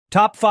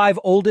Top 5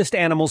 oldest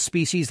animal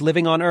species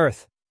living on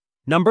Earth.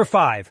 Number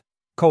 5.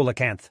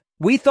 Coelacanth.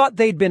 We thought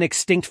they'd been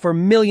extinct for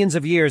millions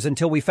of years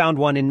until we found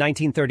one in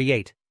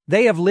 1938.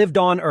 They have lived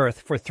on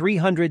Earth for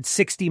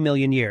 360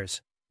 million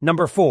years.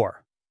 Number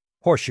 4.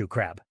 Horseshoe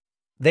crab.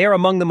 They are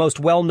among the most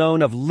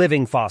well-known of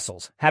living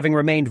fossils, having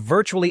remained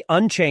virtually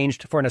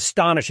unchanged for an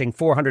astonishing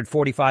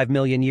 445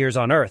 million years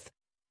on Earth.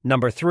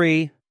 Number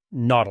 3.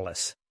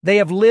 Nautilus. They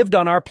have lived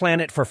on our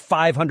planet for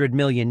 500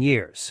 million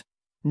years.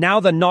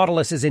 Now the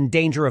nautilus is in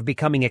danger of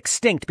becoming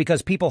extinct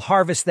because people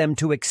harvest them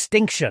to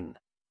extinction.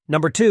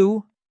 Number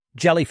 2.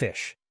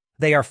 Jellyfish.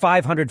 They are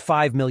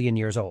 505 million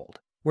years old.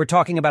 We're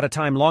talking about a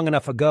time long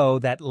enough ago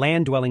that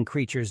land-dwelling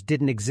creatures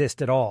didn't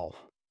exist at all.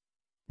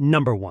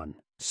 Number 1.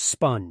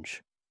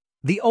 Sponge.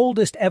 The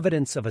oldest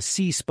evidence of a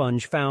sea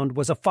sponge found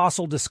was a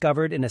fossil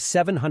discovered in a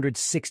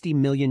 760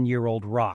 million year old rock.